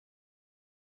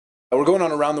We're going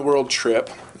on a round the world trip,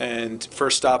 and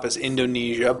first stop is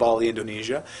Indonesia, Bali,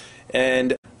 Indonesia,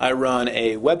 and I run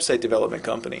a website development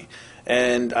company,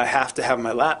 and I have to have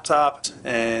my laptop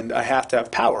and I have to have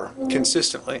power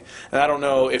consistently, and I don't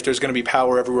know if there's going to be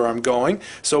power everywhere I'm going,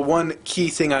 so one key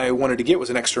thing I wanted to get was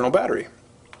an external battery.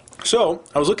 So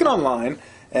I was looking online,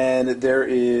 and there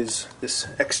is this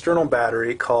external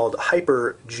battery called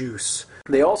HyperJuice.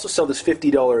 They also sell this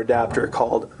 $50 adapter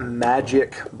called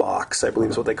Magic Box, I believe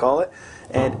is what they call it.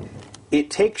 And it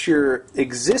takes your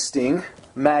existing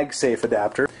MagSafe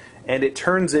adapter and it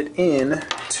turns it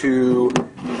into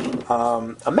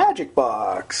a Magic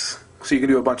Box. So you can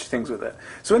do a bunch of things with it.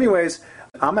 So anyways,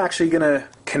 I'm actually going to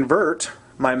convert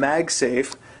my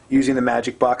MagSafe using the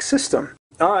Magic Box system.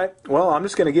 Alright, well, I'm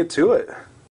just going to get to it.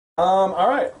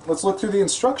 Alright, let's look through the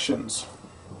instructions.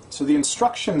 So the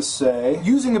instructions say,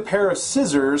 using a pair of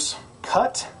scissors,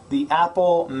 cut the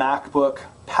Apple MacBook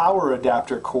Power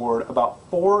Adapter cord about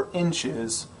 4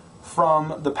 inches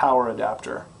from the power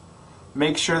adapter.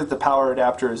 Make sure that the power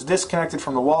adapter is disconnected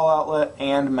from the wall outlet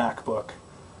and MacBook.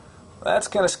 That's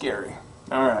kind of scary.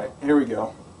 Alright, here we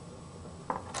go.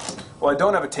 Well, I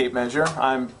don't have a tape measure.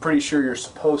 I'm pretty sure you're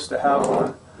supposed to have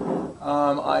one.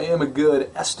 I am a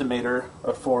good estimator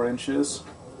of 4 inches.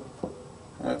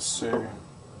 Let's see.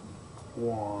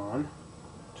 1,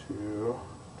 2,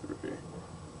 3,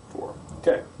 4.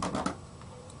 Okay.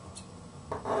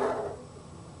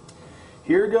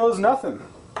 Here goes nothing.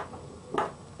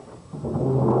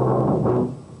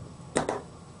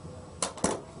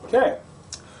 Okay.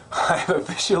 I've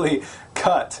officially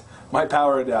cut my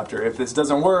power adapter. If this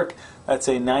doesn't work, that's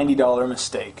a $90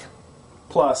 mistake.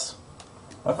 Plus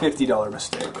a $50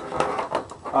 mistake.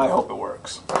 I hope it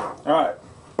works. Alright.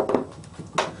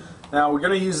 Now we're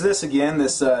going to use this again,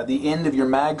 the end of your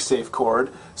MagSafe cord,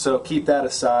 so keep that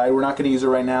aside. We're not going to use it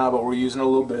right now, but we're using it a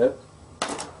little bit.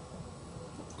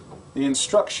 The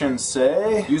instructions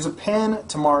say, use a pin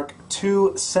to mark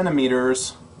 2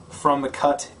 centimeters from the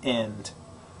cut end.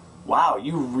 Wow,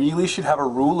 you really should have a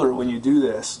ruler when you do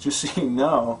this, just so you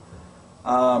know.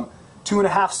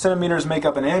 2.5 centimeters make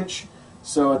up an inch,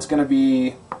 so it's going to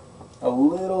be a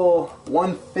little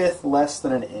 1/5 less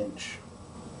than an inch.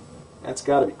 That's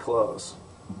got to be close.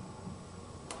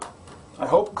 I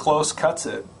hope close cuts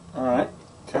it. Alright.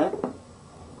 Okay.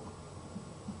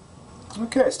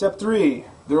 Okay, step 3.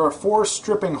 There are 4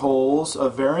 stripping holes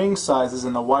of varying sizes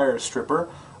in the wire stripper.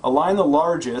 Align the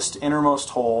largest innermost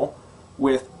hole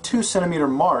with 2 centimeter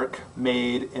mark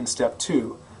made in step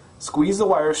 2. Squeeze the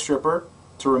wire stripper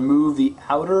to remove the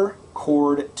outer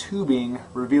cord tubing,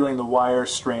 revealing the wire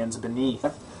strands beneath.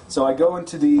 So I go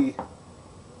into the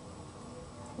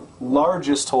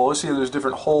largest hole. See, there's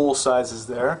different hole sizes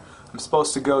there. I'm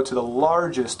supposed to go to the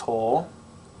largest hole.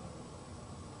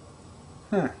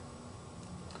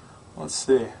 Let's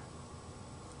see.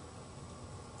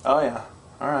 Oh yeah.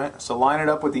 Alright, so line it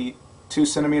up with the 2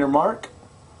 centimeter mark,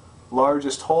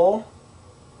 largest hole,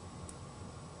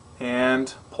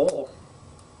 and pull.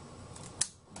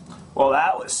 Well,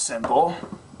 that was simple.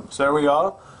 So there we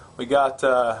go. We got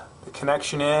the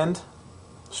connection end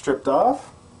stripped off.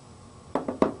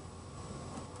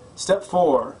 Step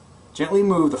 4. Gently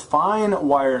move the fine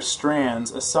wire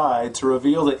strands aside to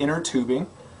reveal the inner tubing.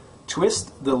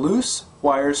 Twist the loose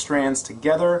wire strands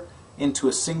together into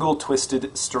a single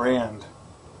twisted strand.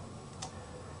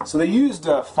 So they used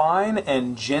fine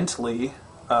and gently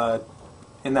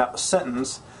in that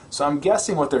sentence, so I'm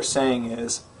guessing what they're saying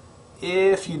is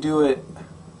if you do it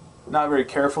not very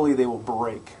carefully, they will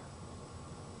break.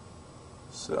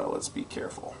 So let's be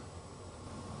careful.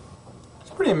 It's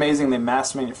pretty amazing they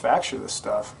mass manufacture this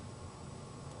stuff.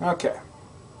 Okay.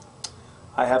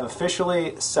 I have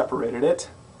officially separated it,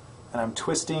 and I'm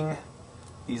twisting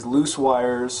these loose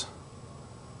wires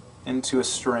into a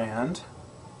strand.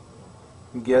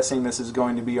 I'm guessing this is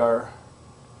going to be our,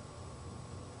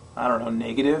 I don't know,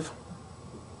 negative.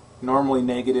 Normally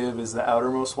negative is the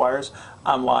outermost wires.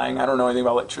 I'm lying, I don't know anything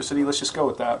about electricity. Let's just go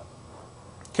with that.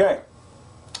 Okay.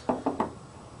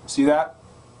 See that?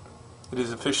 It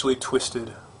is officially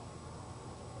twisted.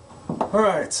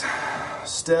 Alright,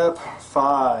 step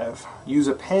 5. Use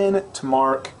a pin to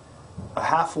mark a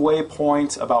halfway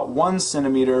point about 1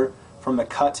 centimeter from the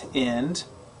cut end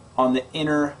on the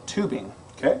inner tubing.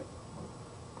 Okay?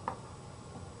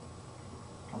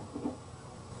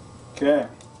 Okay,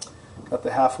 got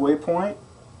the halfway point.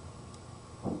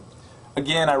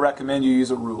 Again, I recommend you use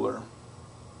a ruler.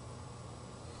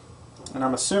 And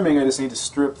I'm assuming I just need to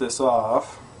strip this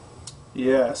off.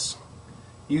 Yes.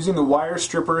 Using the wire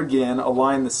stripper again,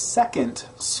 align the second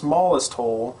smallest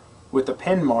hole with the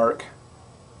pin mark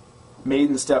made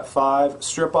in step 5.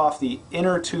 Strip off the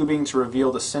inner tubing to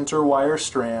reveal the center wire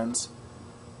strands.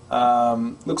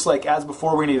 Looks like as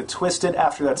before we need to twist it.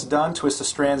 After that's done, twist the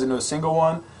strands into a single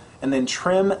one, and then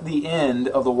trim the end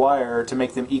of the wire to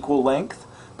make them equal length,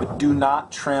 but do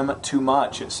not trim too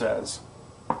much, it says.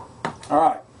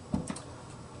 Alright,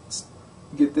 let's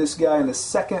get this guy in the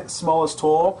second smallest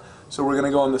hole. So we're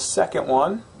going to go in the second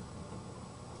one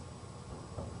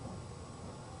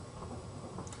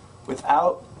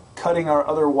without cutting our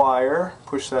other wire.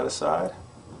 Push that aside.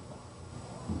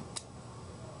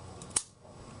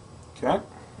 Okay.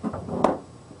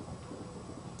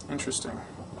 Interesting.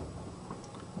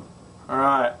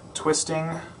 Alright,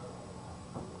 twisting.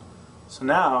 So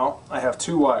now I have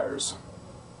 2 wires.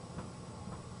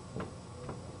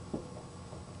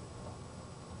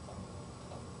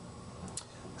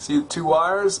 See the 2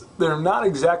 wires? They're not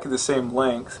exactly the same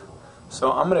length,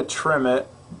 so I'm going to trim it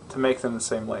to make them the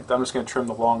same length. I'm just going to trim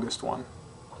the longest one.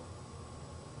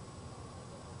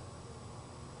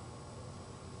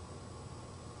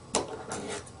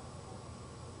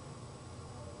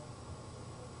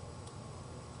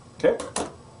 Okay.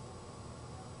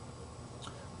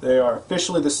 They are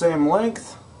officially the same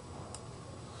length.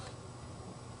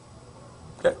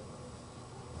 Okay.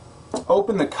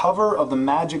 Open the cover of the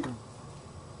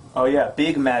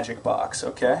big magic box,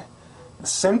 okay? The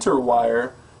center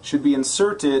wire should be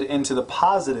inserted into the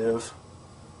positive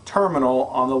terminal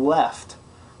on the left.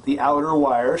 The outer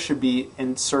wire should be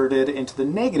inserted into the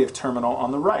negative terminal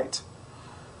on the right.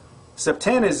 Step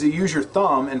 10 is to use your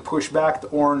thumb and push back the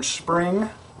orange spring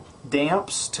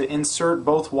damps to insert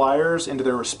both wires into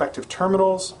their respective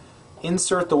terminals.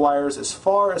 Insert the wires as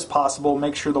far as possible.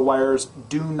 Make sure the wires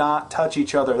do not touch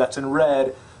each other. That's in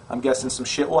red. I'm guessing some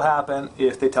shit will happen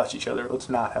if they touch each other. Let's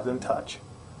not have them touch.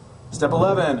 Step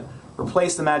 11,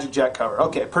 replace the Magic Jack cover.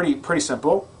 Okay, pretty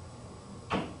simple.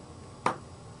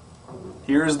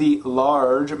 Here's the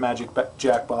large Magic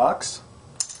Jack box.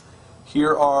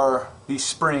 Here are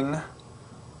the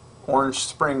orange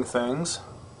spring things.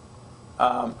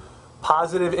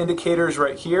 Positive indicators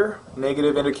right here,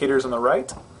 negative indicators on the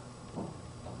right.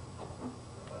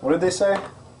 What did they say?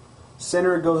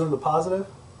 Center goes into the positive?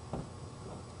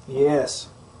 Yes.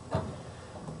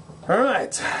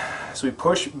 Alright, so we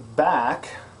push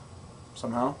back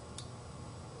somehow.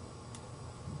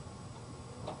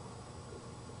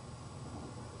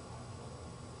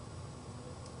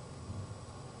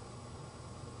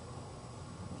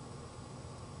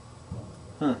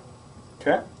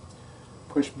 Okay.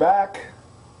 Push back.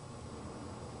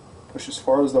 Push as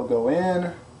far as they'll go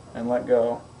in and let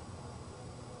go.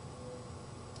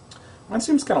 Mine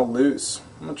seems kind of loose.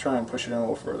 I'm going to try and push it in a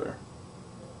little further.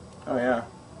 Oh yeah.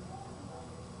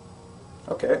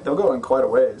 Okay, they'll go in quite a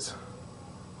ways.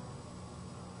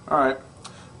 Alright.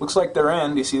 Looks like they're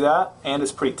in. Do you see that? And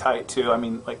it's pretty tight too. I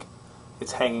mean, like,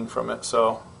 it's hanging from it,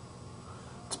 so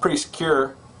it's pretty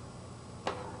secure.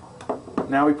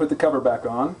 Now we put the cover back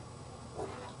on.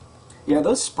 Yeah,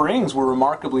 those springs were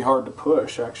remarkably hard to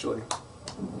push, actually.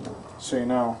 So you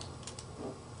know.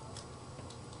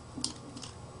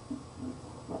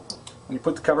 When you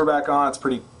put the cover back on, it's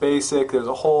pretty basic. There's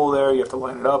a hole there you have to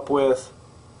line it up with.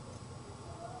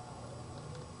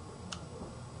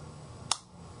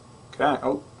 Okay.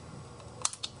 Oh.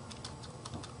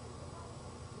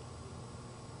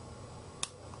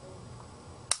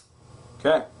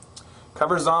 Okay.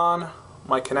 Cover's on.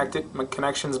 My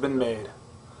connection's been made.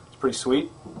 It's pretty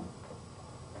sweet.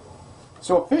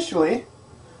 So officially,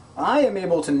 I am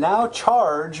able to now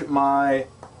charge my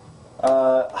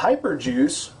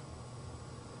HyperJuice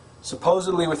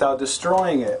supposedly without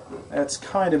destroying it. That's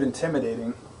kind of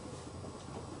intimidating.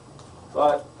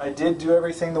 But I did do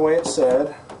everything the way it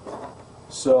said.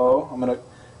 So I'm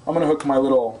gonna hook my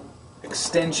little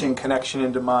extension connection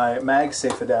into my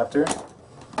MagSafe adapter.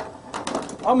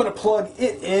 I'm gonna plug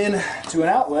it in to an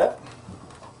outlet,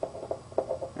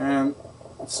 and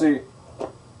let's see.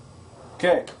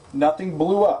 Okay, nothing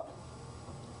blew up.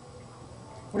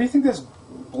 What do you think this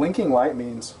blinking light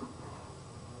means?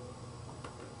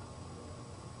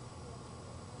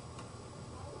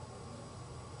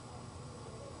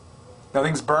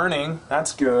 Nothing's burning.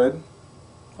 That's good.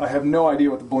 I have no idea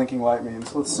what the blinking light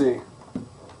means. Let's see.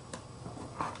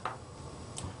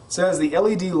 It says the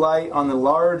LED light on the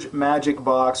large Magic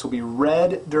box will be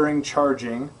red during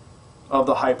charging of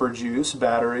the HyperJuice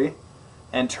battery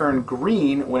and turn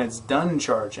green when it's done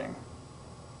charging.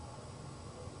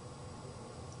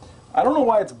 I don't know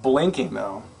why it's blinking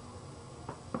though.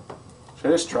 Should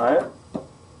I just try it?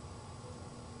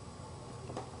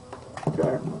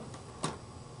 Okay.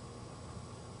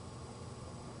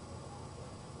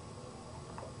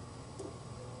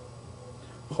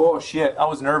 Oh shit, I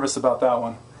was nervous about that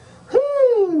one.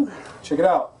 Woo! Check it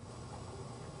out.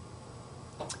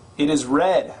 It is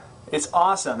red. It's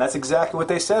awesome. That's exactly what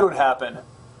they said would happen.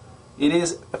 It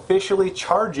is officially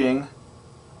charging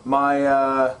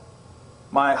my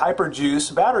my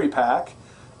HyperJuice battery pack,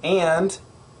 and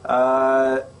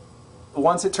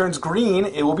once it turns green,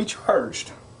 it will be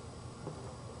charged.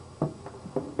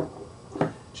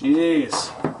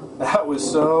 Jeez, that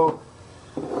was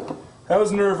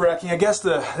nerve-wracking. I guess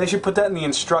they should put that in the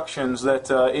instructions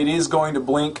that it is going to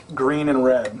blink green and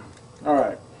red. All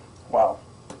right. Wow.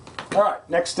 All right.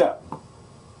 Next step.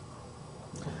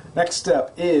 Next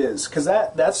step is, because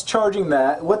that's charging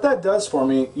that. What that does for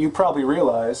me, you probably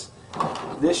realize,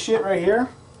 this shit right here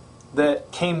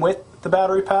that came with the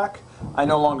battery pack, I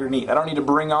no longer need. I don't need to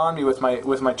bring on me with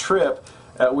my trip,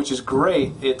 which is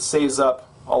great. It saves up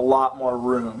a lot more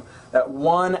room. That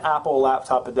one Apple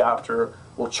laptop adapter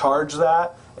will charge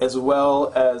that, as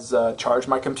well as charge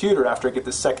my computer after I get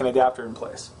the second adapter in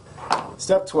place.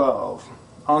 Step 12.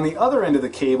 On the other end of the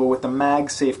cable with the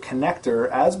MagSafe connector,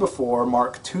 as before,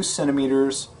 mark 2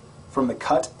 centimeters from the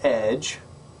cut edge.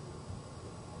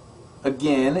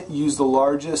 Again, use the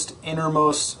largest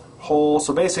innermost hole.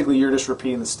 So basically you're just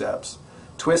repeating the steps.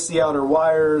 Twist the outer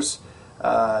wires,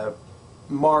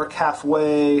 mark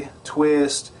halfway,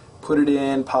 twist, put it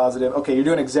in, positive. Okay, you're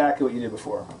doing exactly what you did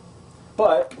before.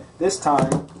 But this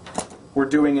time we're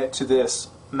doing it to this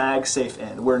MagSafe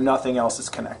end where nothing else is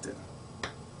connected.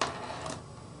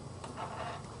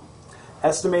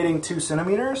 Estimating 2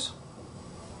 centimeters.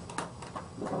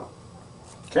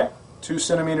 Okay, 2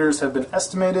 centimeters have been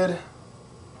estimated.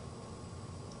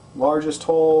 Largest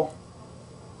hole.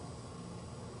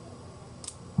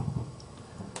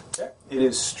 Okay, it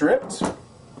is stripped.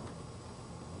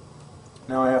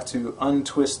 Now I have to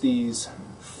untwist these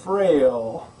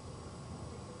frail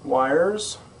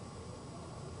wires.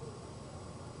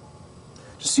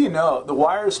 Just so you know, the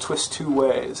wires twist 2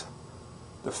 ways.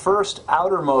 The first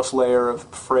outermost layer of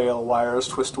frail wires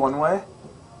twist one way,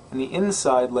 and the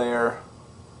inside layer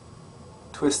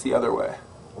twists the other way.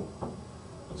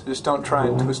 So just don't try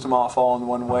and twist them off all in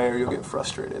one way or you'll get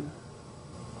frustrated.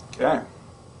 Okay.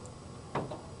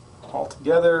 All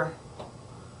together.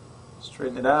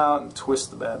 Straighten it out and twist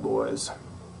the bad boys.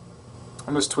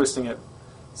 I'm just twisting it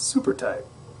super tight.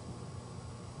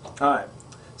 Alright.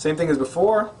 Same thing as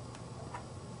before.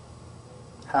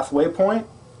 Halfway point.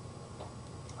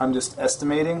 I'm just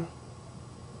estimating.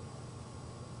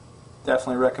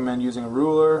 Definitely recommend using a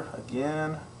ruler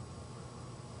again.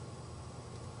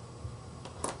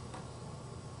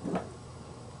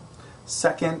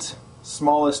 Second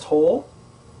smallest hole.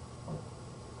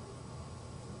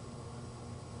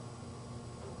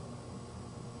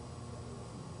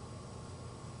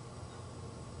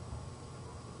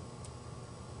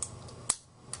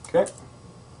 Okay.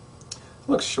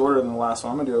 Looks shorter than the last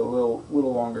one. I'm gonna do it a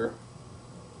little longer.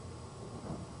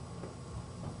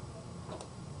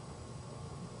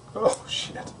 Oh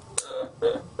shit.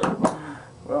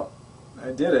 Well,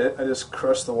 I did it. I just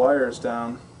crushed the wires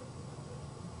down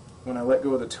when I let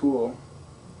go of the tool.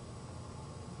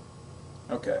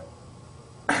 Okay.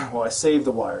 Well, I saved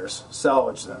the wires,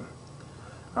 salvaged them.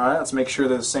 Alright, let's make sure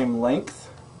they're the same length.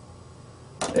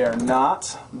 They are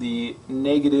not. The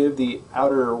negative, the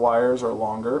outer wires are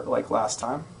longer, like last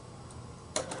time.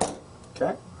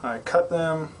 Okay, I cut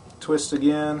them, twist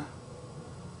again,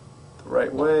 the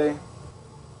right way.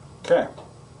 Okay,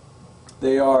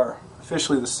 they are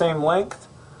officially the same length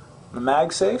on the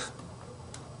MagSafe,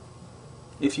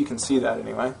 if you can see that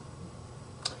anyway.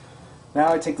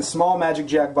 Now I take the small Magic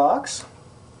Jack box,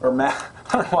 or I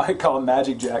don't know why I call it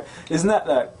Magic Jack. Isn't that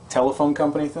that telephone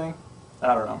company thing?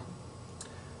 I don't know.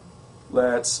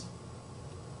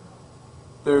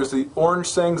 There's the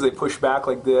orange things, they push back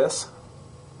like this.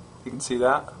 You can see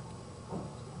that.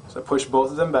 So I push both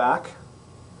of them back.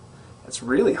 It's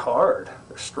really hard.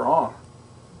 They're strong.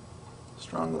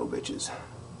 Strong little bitches.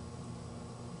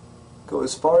 Go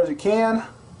as far as you can,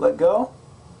 let go,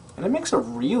 and it makes a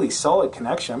really solid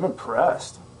connection. I'm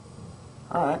impressed.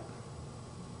 Alright.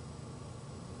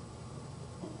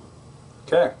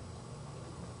 Okay.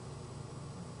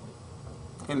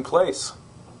 In place.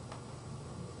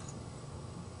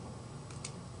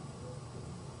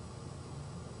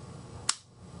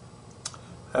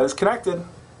 That is connected.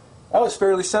 That was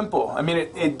fairly simple. I mean,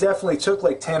 it definitely took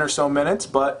like 10 or so minutes,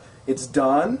 but it's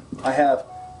done. I have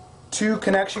 2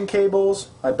 connection cables,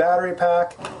 my battery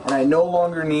pack, and I no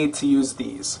longer need to use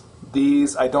these.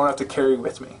 These I don't have to carry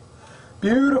with me.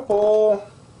 Beautiful.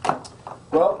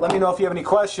 Well, let me know if you have any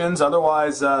questions.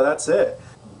 Otherwise, that's it.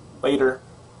 Later.